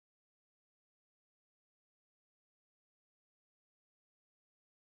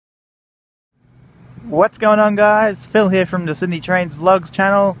What's going on, guys? Phil here from the Sydney Trains Vlogs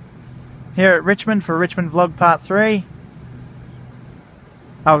channel here at Richmond for Richmond Vlog Part 3.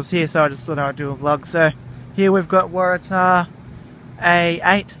 I was here, so I just thought I would do a vlog. So here we've got Waratah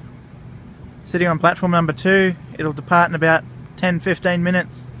A8 sitting on platform number 2. It'll depart in about 10-15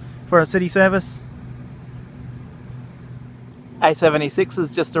 minutes for a city service. A76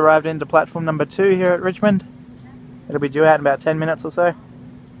 has just arrived into platform number 2 here at Richmond. It'll be due out in about 10 minutes or so.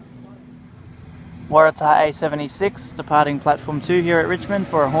 Waratah A76 departing platform 2 here at Richmond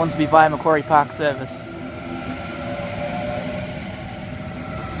for a Hornsby via Macquarie Park service.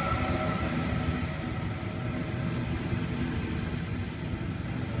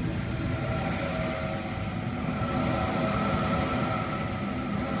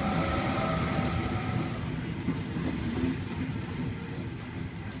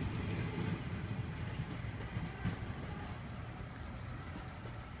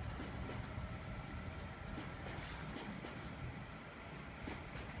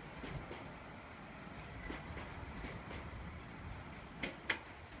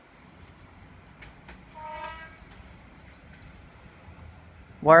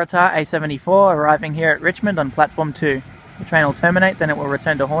 Waratah A74 arriving here at Richmond on platform 2. The train will terminate, then it will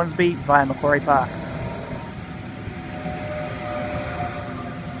return to Hornsby via Macquarie Park.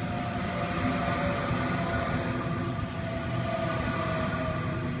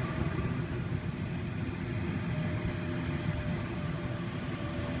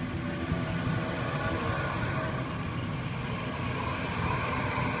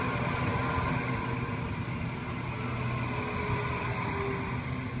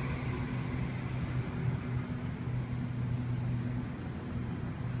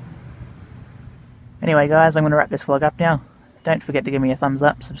 Anyway guys, I'm going to wrap this vlog up now. Don't forget to give me a thumbs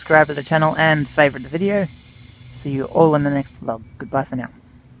up, subscribe to the channel and favourite the video. See you all in the next vlog. Goodbye for now.